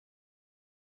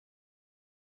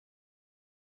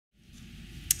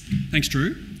Thanks,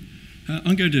 Drew.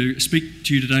 I'm going to speak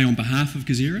to you today on behalf of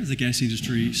CSIRO, the Gas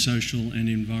Industry Social and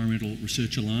Environmental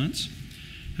Research Alliance.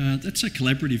 That's a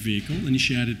collaborative vehicle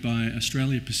initiated by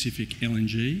Australia Pacific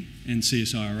LNG and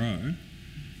CSIRO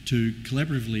to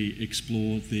collaboratively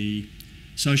explore the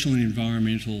social and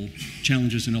environmental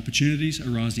challenges and opportunities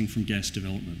arising from gas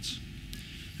developments.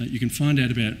 You can find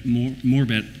out more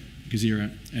about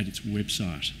CSIRO at its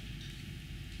website.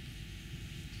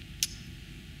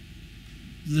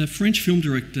 The French film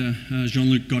director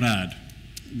Jean-Luc Godard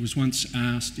was once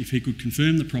asked if he could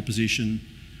confirm the proposition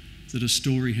that a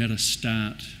story had a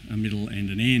start, a middle and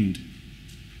an end.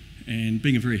 And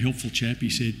being a very helpful chap, he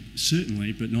said,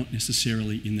 certainly, but not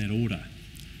necessarily in that order.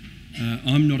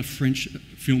 I'm not a French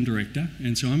film director,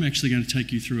 and so I'm actually going to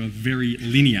take you through a very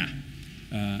linear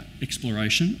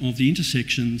exploration of the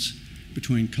intersections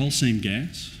between coal seam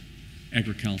gas,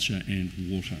 agriculture and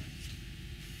water.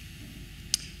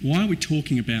 Why are we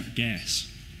talking about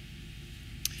gas?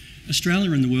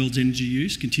 Australia and the world's energy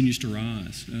use continues to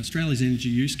rise. Australia's energy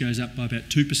use goes up by about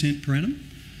 2% per annum,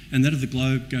 and that of the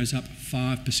globe goes up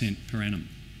 5% per annum.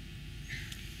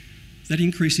 That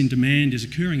increase in demand is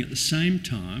occurring at the same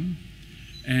time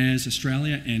as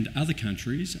Australia and other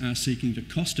countries are seeking to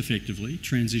cost-effectively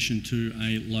transition to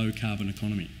a low-carbon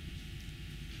economy.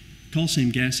 Coal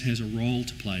seam gas has a role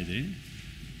to play there,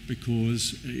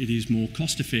 because it is more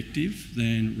cost-effective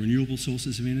than renewable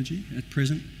sources of energy at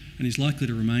present and is likely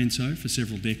to remain so for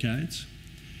several decades.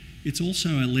 It's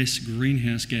also a less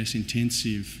greenhouse gas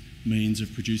intensive means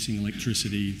of producing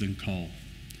electricity than coal,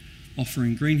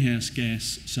 offering greenhouse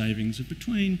gas savings of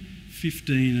between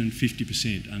 15 and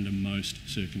 50% under most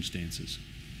circumstances.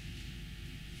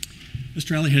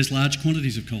 Australia has large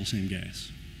quantities of coal seam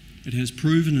gas. It has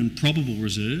proven and probable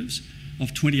reserves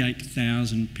of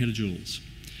 28,000 petajoules,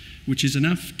 which is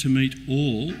enough to meet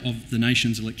all of the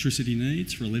nation's electricity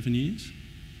needs for 11 years.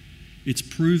 Its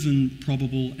proven,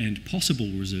 probable and possible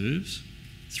reserves,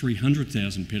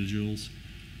 300,000 petajoules,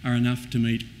 are enough to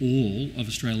meet all of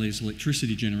Australia's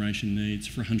electricity generation needs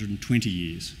for 120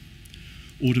 years,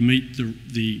 or to meet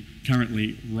the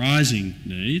currently rising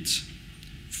needs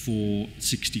for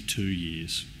 62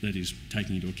 years, that is,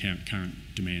 taking into account current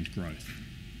demand growth.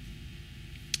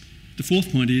 The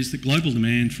fourth point is that global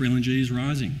demand for LNG is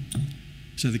rising,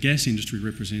 so the gas industry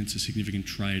represents a significant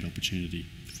trade opportunity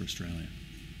for Australia.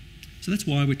 So that's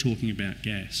why we're talking about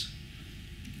gas.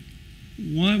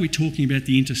 Why are we talking about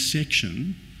the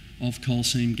intersection of coal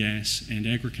seam gas and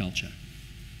agriculture?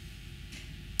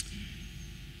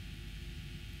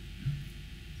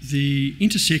 The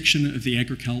intersection of the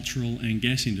agricultural and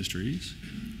gas industries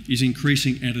is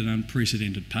increasing at an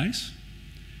unprecedented pace,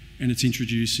 and it's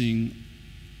introducing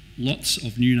lots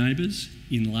of new neighbours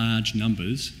in large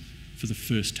numbers for the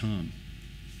first time.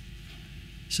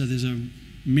 So there's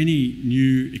many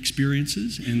new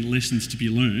experiences and lessons to be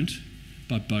learnt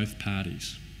by both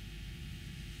parties.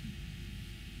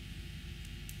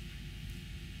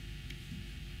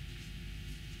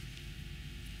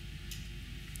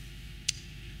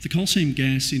 The coal seam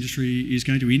gas industry is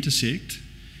going to intersect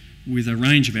with a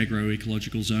range of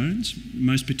agroecological zones,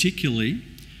 most particularly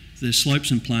the slopes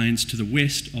and plains to the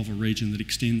west of a region that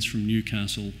extends from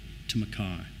Newcastle to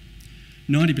Mackay.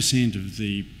 90% of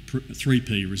the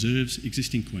 3P reserves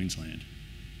exist in Queensland.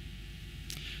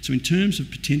 So in terms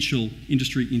of potential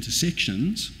industry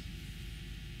intersections,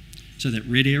 so that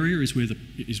red area is where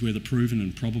the proven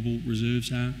and probable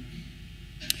reserves are,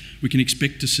 we can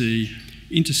expect to see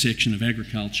intersection of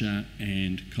agriculture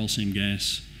and coal seam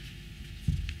gas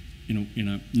in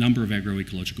a number of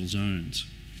agroecological zones.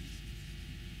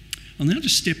 I'll now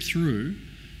just step through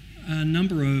a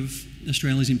number of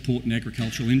Australia's important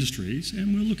agricultural industries,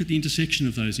 and we'll look at the intersection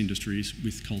of those industries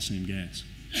with coal seam gas.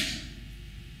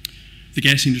 The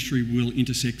gas industry will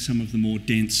intersect some of the more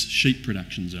dense sheep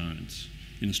production zones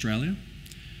in Australia,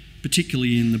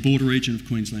 particularly in the border region of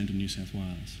Queensland and New South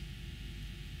Wales.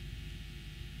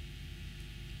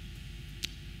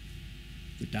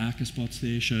 The darker spots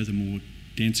there show the more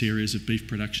dense areas of beef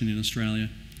production in Australia.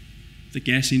 The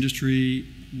gas industry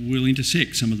will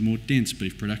intersect some of the more dense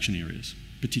beef production areas,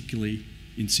 particularly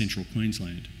in central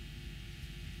Queensland.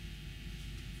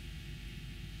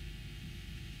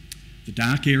 The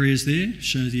dark areas there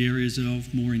show the areas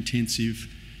of more intensive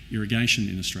irrigation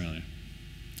in Australia.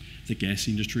 The gas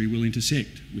industry will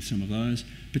intersect with some of those,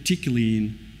 particularly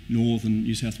in northern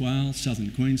New South Wales,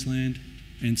 southern Queensland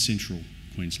and central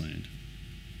Queensland.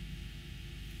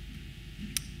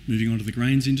 Moving on to the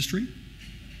grains industry.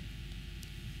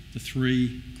 The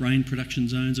 3 grain production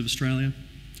zones of Australia.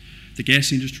 The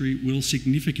gas industry will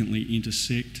significantly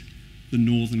intersect the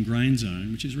northern grain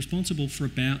zone, which is responsible for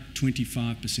about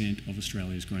 25% of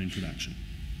Australia's grain production.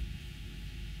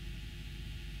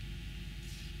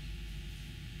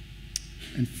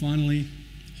 And finally,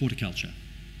 horticulture.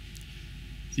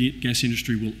 The gas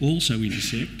industry will also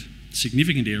intersect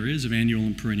significant areas of annual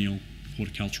and perennial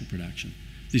horticultural production.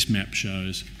 This map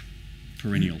shows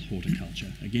perennial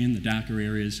horticulture. Again, the darker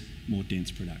areas, more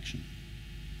dense production.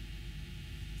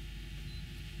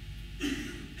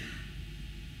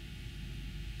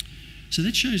 So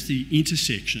that shows the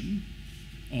intersection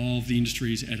of the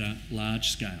industries at a large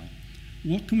scale.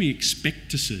 What can we expect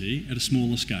to see at a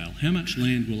smaller scale? How much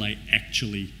land will they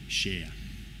actually share?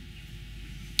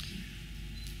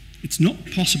 It's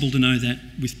not possible to know that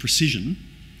with precision,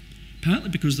 partly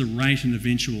because the rate and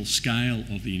eventual scale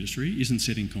of the industry isn't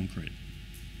set in concrete.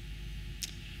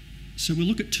 So we'll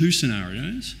look at two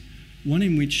scenarios, one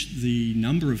in which the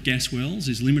number of gas wells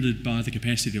is limited by the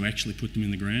capacity to actually put them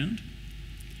in the ground,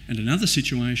 and another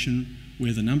situation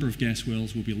where the number of gas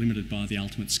wells will be limited by the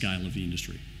ultimate scale of the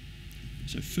industry.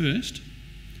 So first,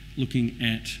 looking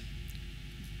at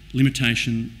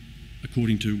limitation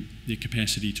according to the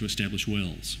capacity to establish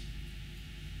wells.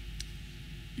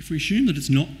 If we assume that it's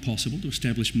not possible to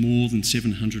establish more than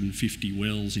 750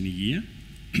 wells in a year,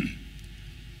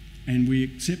 and we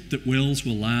accept that wells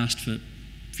will last for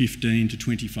 15 to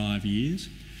 25 years,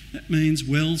 that means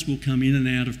wells will come in and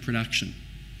out of production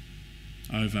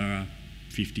over a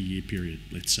 50-year period,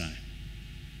 let's say.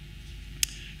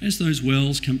 As those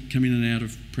wells come in and out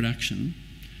of production,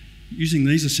 using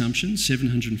these assumptions,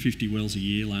 750 wells a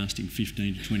year lasting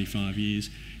 15 to 25 years,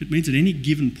 it means at any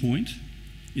given point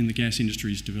in the gas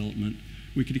industry's development,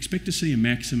 we could expect to see a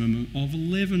maximum of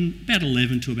about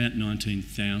 11 to about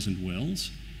 19,000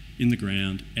 wells in the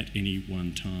ground at any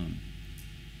one time.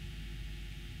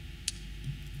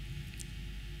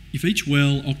 If each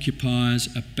well occupies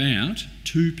about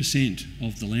 2%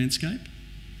 of the landscape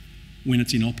when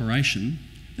it's in operation,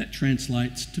 that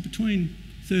translates to between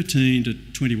 13 to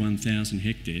 21,000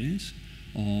 hectares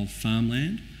of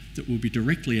farmland that will be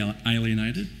directly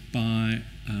alienated by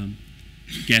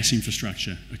gas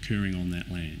infrastructure occurring on that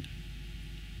land.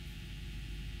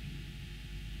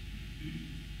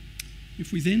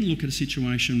 If we then look at a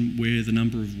situation where the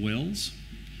number of wells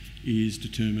is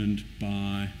determined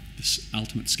by the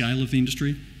ultimate scale of the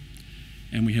industry,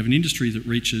 and we have an industry that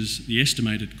reaches the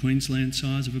estimated Queensland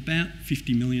size of about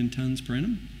 50 million tonnes per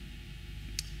annum,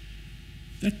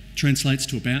 that translates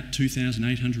to about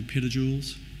 2,800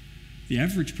 petajoules. The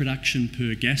average production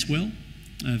per gas well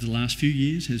over the last few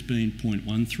years has been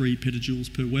 0.13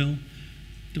 petajoules per well.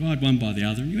 Divide one by the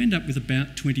other and you end up with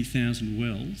about 20,000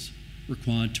 wells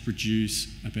required to produce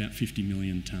about 50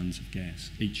 million tonnes of gas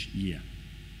each year.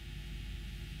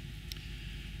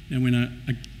 Now,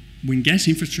 when gas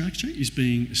infrastructure is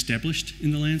being established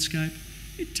in the landscape,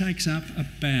 it takes up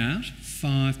about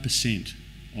 5%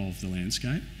 of the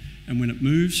landscape, and when it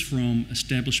moves from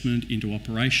establishment into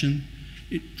operation,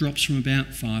 it drops from about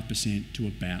 5% to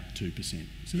about 2%.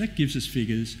 So that gives us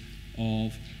figures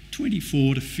of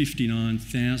 24 to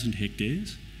 59,000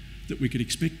 hectares that we could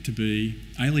expect to be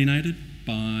alienated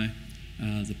by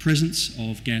the presence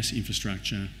of gas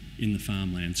infrastructure in the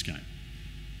farm landscape.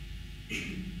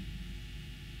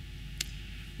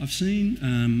 I've seen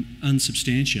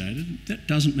unsubstantiated, that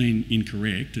doesn't mean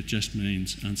incorrect, it just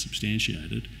means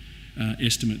unsubstantiated,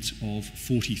 estimates of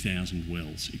 40,000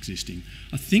 wells existing.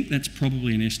 I think that's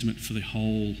probably an estimate for the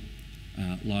whole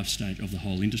life stage of the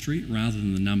whole industry rather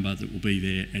than the number that will be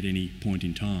there at any point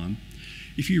in time.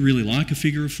 If you really like a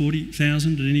figure of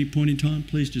 40,000 at any point in time,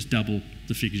 please just double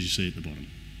the figures you see at the bottom.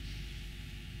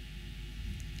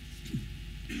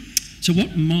 So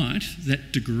what might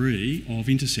that degree of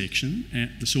intersection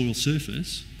at the soil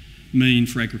surface mean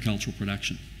for agricultural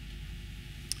production?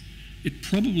 It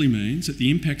probably means that the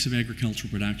impacts of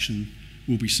agricultural production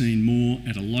will be seen more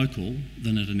at a local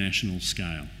than at a national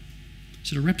scale.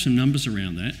 So to wrap some numbers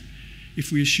around that,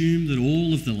 if we assume that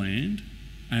all of the land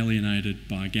alienated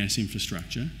by gas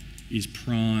infrastructure is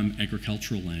prime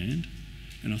agricultural land,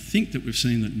 and I think that we've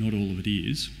seen that not all of it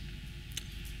is,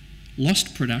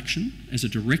 lost production as a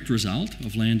direct result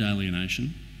of land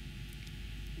alienation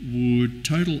would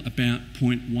total about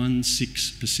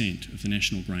 0.16% of the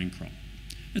national grain crop.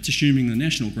 That's assuming the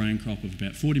national grain crop of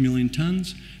about 40 million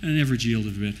tonnes and an average yield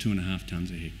of about 2.5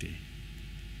 tonnes a hectare.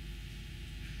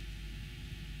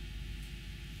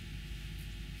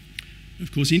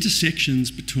 Of course,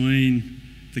 intersections between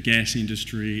the gas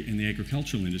industry and the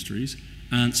agricultural industries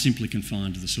aren't simply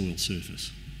confined to the soil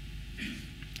surface.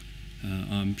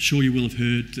 I'm sure you will have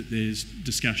heard that there's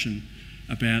discussion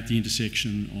about the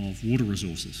intersection of water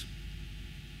resources.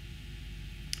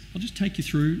 I'll just take you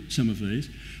through some of these.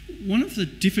 One of the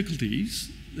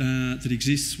difficulties that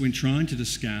exists when trying to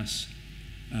discuss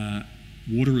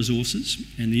water resources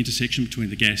and the intersection between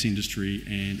the gas industry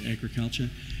and agriculture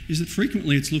is that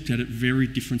frequently it's looked at very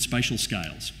different spatial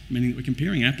scales, meaning that we're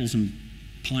comparing apples and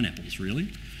pineapples, really.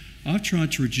 I've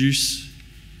tried to reduce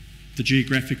the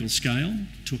geographical scale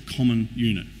to a common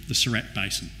unit, the Surat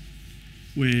Basin,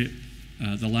 where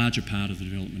the larger part of the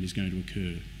development is going to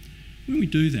occur. When we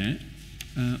do that,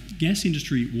 gas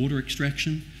industry water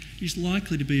extraction is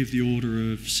likely to be of the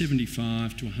order of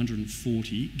 75 to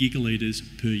 140 gigalitres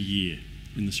per year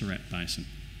in the Surat Basin.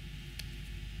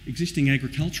 Existing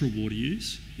agricultural water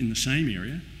use in the same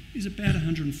area is about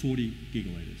 140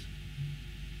 gigalitres.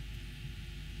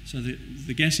 So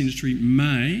the gas industry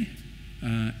may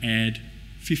add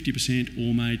 50%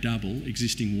 or may double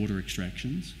existing water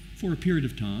extractions for a period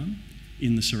of time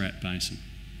in the Surat Basin.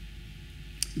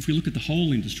 If we look at the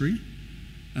whole industry,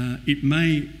 it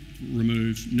may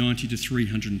remove 90 to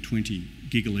 320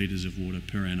 gigalitres of water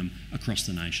per annum across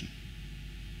the nation.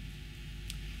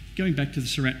 Going back to the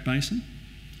Surat Basin,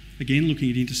 again looking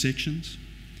at intersections,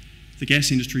 the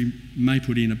gas industry may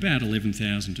put in about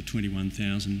 11,000 to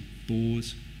 21,000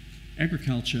 bores.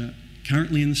 Agriculture,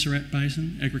 currently in the Surat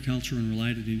Basin, agriculture and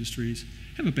related industries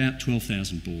have about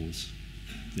 12,000 bores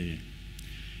there.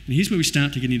 And here's where we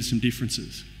start to get into some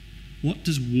differences. What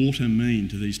does water mean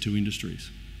to these two industries?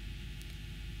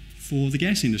 For the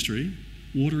gas industry,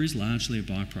 water is largely a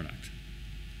byproduct.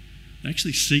 They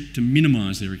actually seek to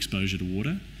minimise their exposure to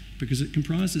water because it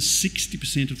comprises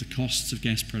 60% of the costs of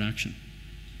gas production.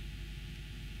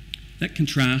 That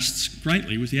contrasts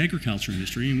greatly with the agriculture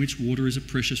industry, in which water is a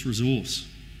precious resource.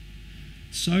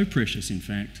 So precious, in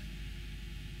fact,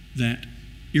 that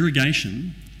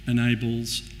irrigation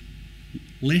enables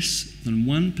less than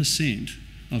 1%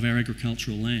 of our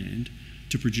agricultural land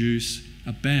to produce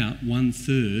about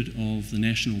 1/3 of the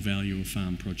national value of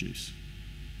farm produce.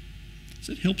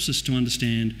 So it helps us to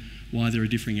understand why there are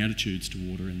differing attitudes to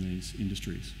water in these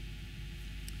industries.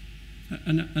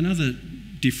 Another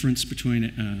difference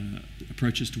between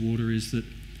approaches to water is that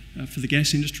for the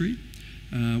gas industry,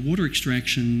 water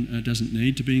extraction doesn't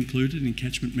need to be included in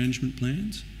catchment management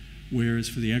plans, whereas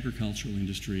for the agricultural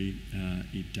industry,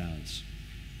 it does.